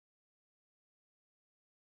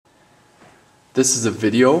This is a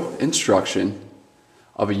video instruction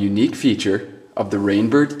of a unique feature of the Rain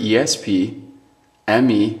Bird ESP-ME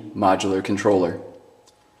modular controller.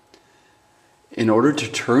 In order to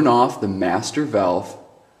turn off the master valve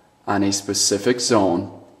on a specific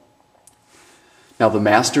zone, now the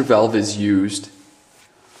master valve is used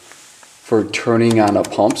for turning on a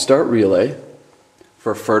pump start relay,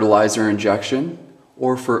 for fertilizer injection,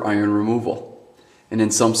 or for iron removal. And in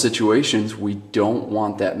some situations, we don't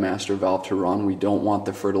want that master valve to run. We don't want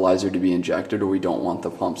the fertilizer to be injected, or we don't want the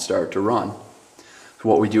pump start to run. So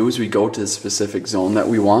what we do is we go to the specific zone that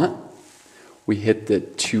we want. We hit the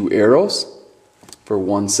 2 arrows for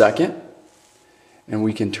 1 second, and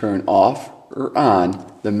we can turn off or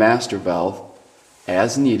on the master valve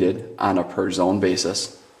as needed on a per zone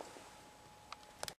basis.